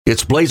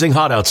It's blazing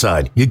hot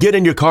outside. You get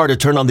in your car to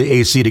turn on the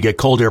AC to get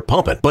cold air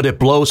pumping, but it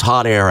blows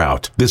hot air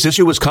out. This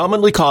issue is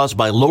commonly caused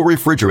by low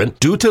refrigerant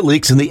due to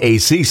leaks in the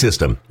AC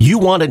system. You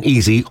want an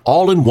easy,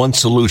 all-in-one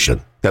solution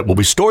that will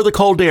restore the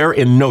cold air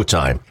in no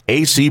time.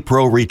 AC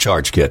Pro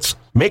Recharge Kits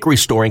make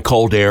restoring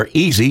cold air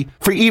easy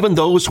for even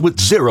those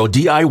with zero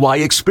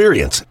DIY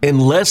experience in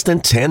less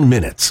than 10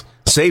 minutes.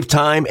 Save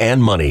time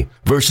and money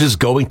versus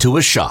going to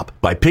a shop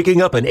by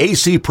picking up an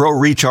AC Pro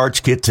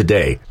Recharge Kit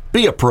today.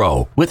 Be a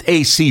pro with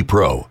AC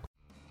Pro.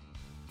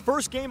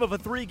 First game of a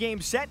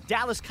 3-game set,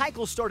 Dallas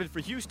Keuchel started for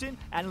Houston,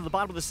 and in the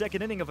bottom of the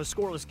second inning of a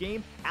scoreless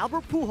game,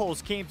 Albert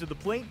Pujols came to the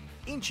plate,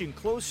 inching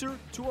closer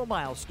to a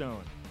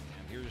milestone.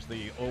 And here's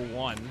the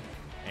 0-1,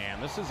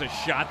 and this is a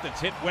shot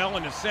that's hit well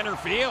into center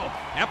field.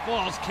 That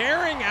ball's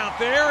carrying out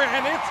there,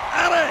 and it's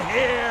out of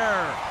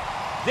here!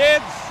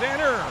 Dead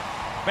center,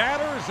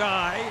 batter's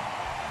eye.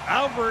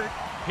 Albert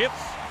hits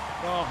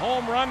the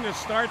home run to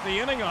start the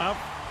inning off,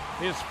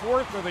 his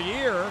 4th of the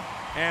year,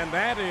 and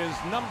that is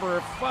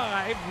number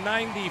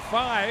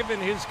 595 in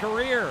his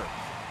career.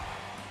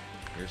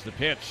 Here's the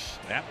pitch.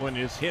 That one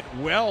is hit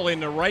well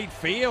into right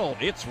field.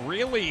 It's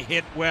really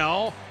hit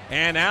well,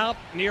 and out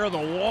near the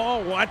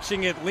wall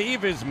watching it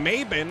leave is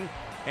Maben,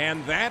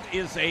 and that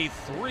is a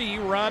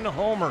 3-run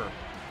homer.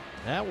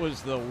 That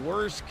was the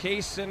worst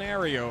case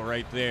scenario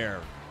right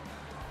there.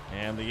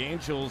 And the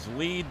Angels'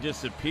 lead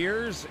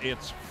disappears.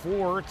 It's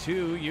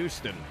 4-2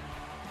 Houston.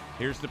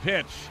 Here's the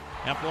pitch.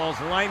 That ball's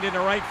lined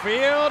into right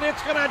field.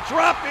 It's going to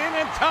drop in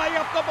and tie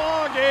up the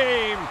ball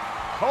game.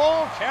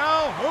 Cole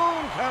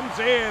Calhoun comes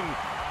in.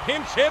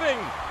 Pinch hitting.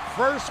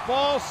 First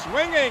ball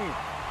swinging.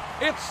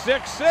 It's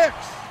 6-6.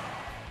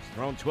 He's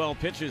thrown 12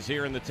 pitches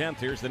here in the 10th.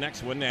 Here's the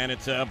next one, and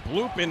it's a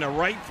bloop into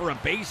right for a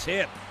base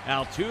hit.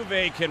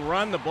 Altuve can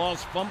run. The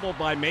ball's fumbled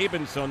by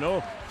Maben, so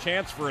no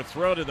chance for a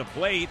throw to the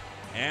plate.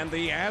 And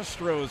the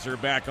Astros are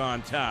back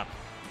on top.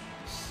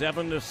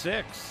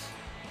 7-6.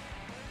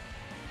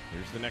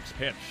 Here's the next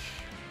pitch.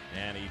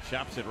 And he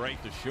chops it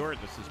right to short.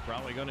 This is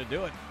probably going to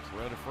do it.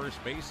 Throw to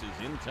first base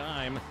is in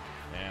time.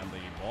 And the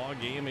ball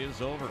game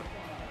is over.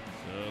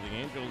 So the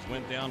Angels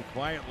went down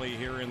quietly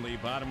here in the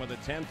bottom of the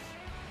 10th.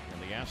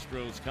 And the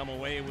Astros come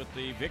away with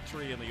the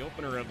victory in the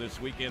opener of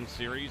this weekend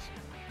series.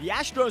 The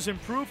Astros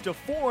improved to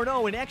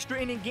 4-0 in extra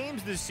inning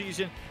games this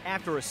season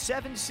after a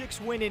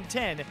 7-6 win in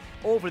 10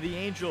 over the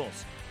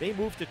Angels. They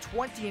moved to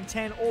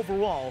 20-10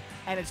 overall,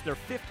 and it's their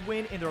 5th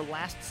win in their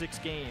last 6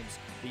 games.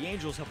 The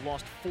Angels have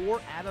lost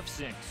 4 out of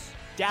 6.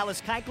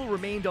 Dallas Keuchel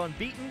remained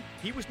unbeaten.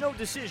 He was no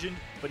decision,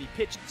 but he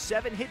pitched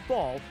 7 hit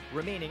ball,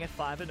 remaining at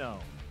 5-0.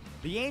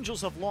 The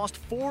Angels have lost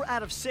 4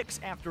 out of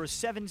 6 after a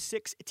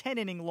 7-6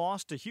 10-inning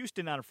loss to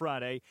Houston on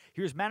Friday.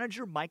 Here's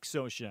manager Mike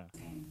Scioscia.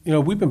 You know,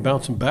 we've been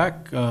bouncing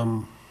back,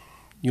 coming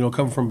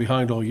from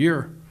behind all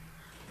year.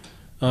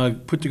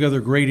 Put together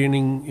a great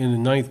inning in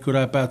the 9th, good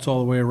at-bats all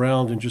the way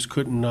around, and just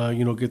couldn't,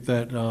 get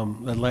that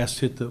last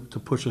hit to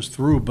push us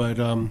through.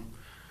 But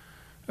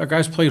our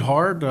guys played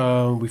hard.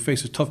 We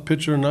faced a tough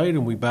pitcher tonight,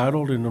 and we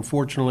battled. And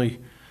unfortunately,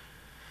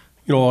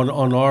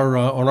 on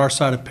our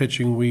side of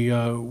pitching,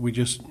 we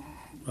just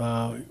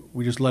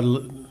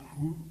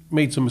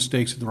made some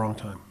mistakes at the wrong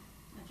time.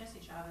 Jesse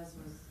Chavez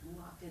was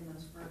locked in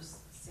those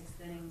first 6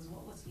 innings.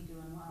 What was he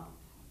doing well?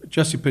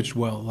 Jesse pitched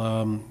well.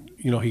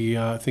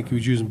 I think he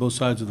was using both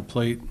sides of the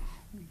plate,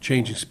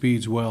 changing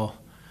speeds well.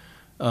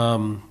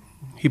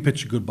 He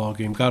pitched a good ball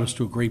game, got us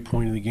to a great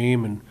point in the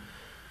game, and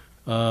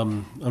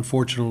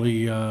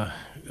unfortunately, the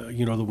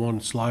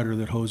one slider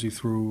that Hosey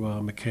threw,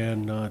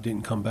 McCann,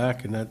 didn't come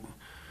back, and that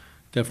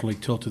definitely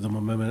tilted the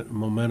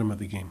momentum of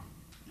the game.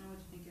 What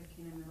do you think of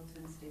Keenan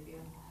Middleton's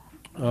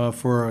debut?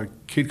 For a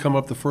kid come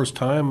up the first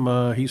time,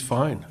 he's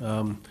fine.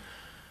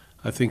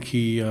 I think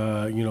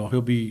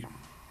he'll be,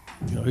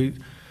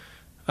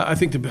 I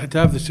think to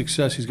have the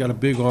success, he's got a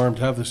big arm.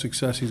 To have the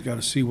success, he's got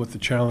to see what the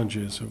challenge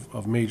is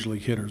of major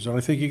league hitters. And I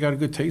think he got a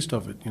good taste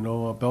of it.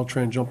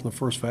 Beltran jumped in the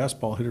first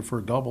fastball, hit it for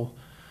a double.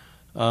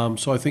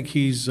 So I think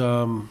he's,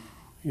 I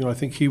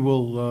think he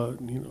will,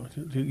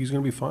 he's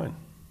going to be fine.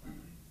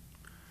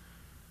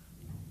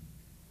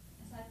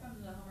 Aside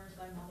from the homers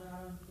by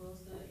Maldonado and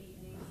Pujols, the 8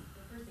 innings,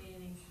 the first 8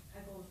 innings,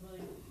 Keuchel was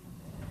really,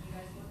 you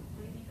guys, what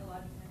do you think a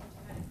lot of times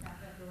to kind of crack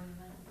that going in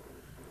that?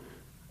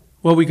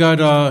 Well, we got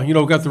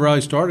the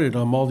rally started.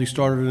 Maldi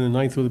started in the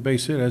 9th with a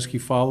base hit.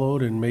 Eske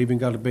followed, and Maven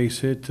got a base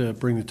hit to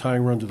bring the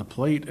tying run to the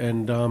plate.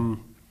 And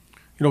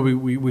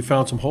we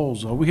found some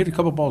holes. We hit a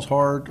couple balls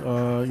hard,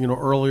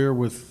 earlier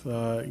with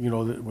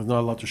with not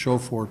a lot to show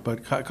for it.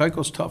 But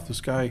Keuchel's tough.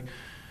 This guy,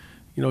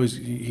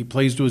 he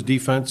plays to his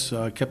defense.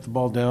 Kept the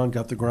ball down,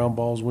 got the ground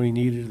balls when he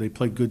needed. They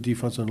played good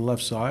defense on the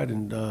left side,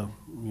 and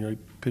he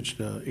pitched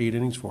 8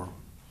 innings for him.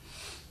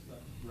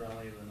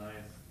 Rally in the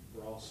 9th,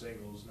 we're all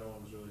singles. No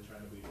one was really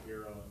trying to be a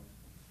hero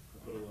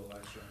and put a little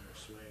extra on their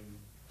swing.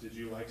 Did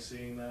you like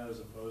seeing that as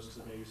opposed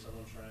to maybe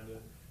someone trying to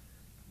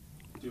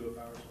do a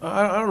power swing?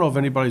 I don't know if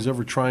anybody's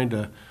ever trying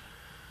to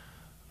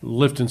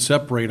lift and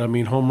separate. I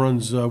mean, home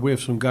runs, we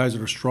have some guys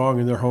that are strong,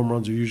 and their home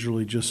runs are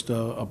usually just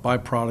a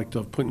byproduct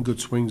of putting good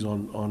swings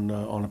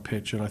on a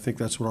pitch, and I think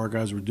that's what our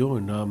guys were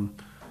doing.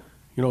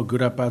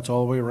 Good at-bats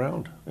all the way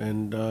around,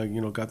 and,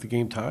 got the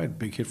game tied.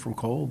 Big hit from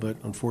Cole, but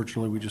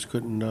unfortunately we just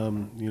couldn't,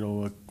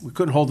 we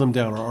couldn't hold them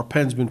down. Our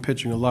pen's been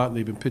pitching a lot, and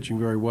they've been pitching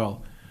very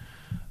well.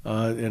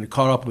 And it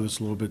caught up with us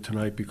a little bit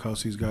tonight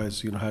because these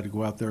guys, had to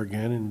go out there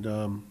again,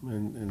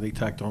 and they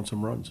tacked on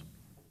some runs.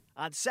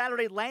 On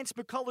Saturday, Lance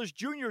McCullers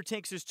Jr.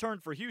 takes his turn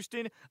for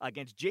Houston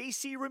against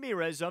J.C.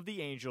 Ramirez of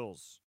the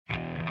Angels.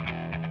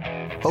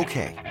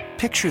 Okay,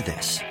 picture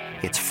this.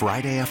 It's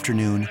Friday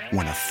afternoon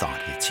when a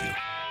thought hits you.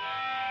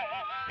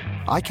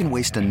 I can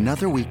waste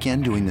another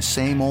weekend doing the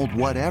same old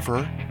whatever,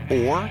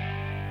 or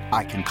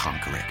I can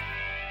conquer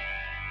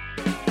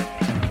it.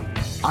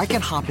 I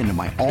can hop into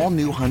my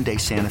all-new Hyundai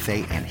Santa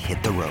Fe and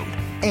hit the road.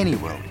 Any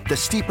road. The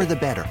steeper, the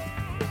better.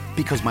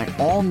 Because my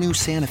all-new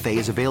Santa Fe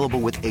is available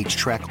with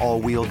H-Track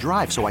all-wheel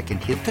drive, so I can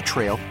hit the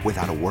trail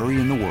without a worry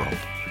in the world.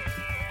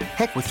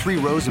 Heck, with 3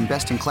 rows and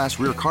best-in-class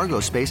rear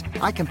cargo space,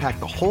 I can pack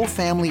the whole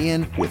family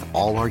in with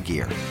all our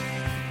gear.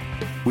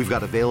 We've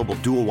got available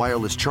dual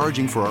wireless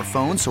charging for our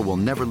phones, so we'll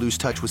never lose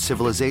touch with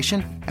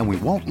civilization, and we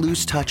won't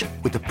lose touch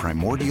with the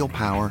primordial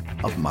power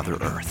of Mother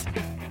Earth.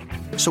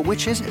 So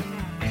which is it?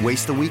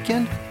 Waste the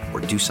weekend or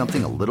do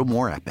something a little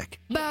more epic?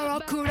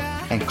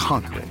 And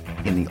conquer it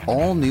in the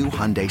all-new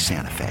Hyundai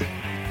Santa Fe.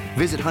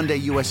 Visit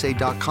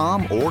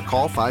HyundaiUSA.com or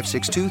call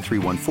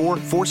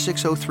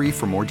 562-314-4603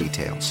 for more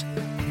details.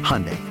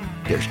 Hyundai,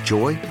 there's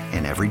joy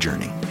in every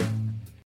journey.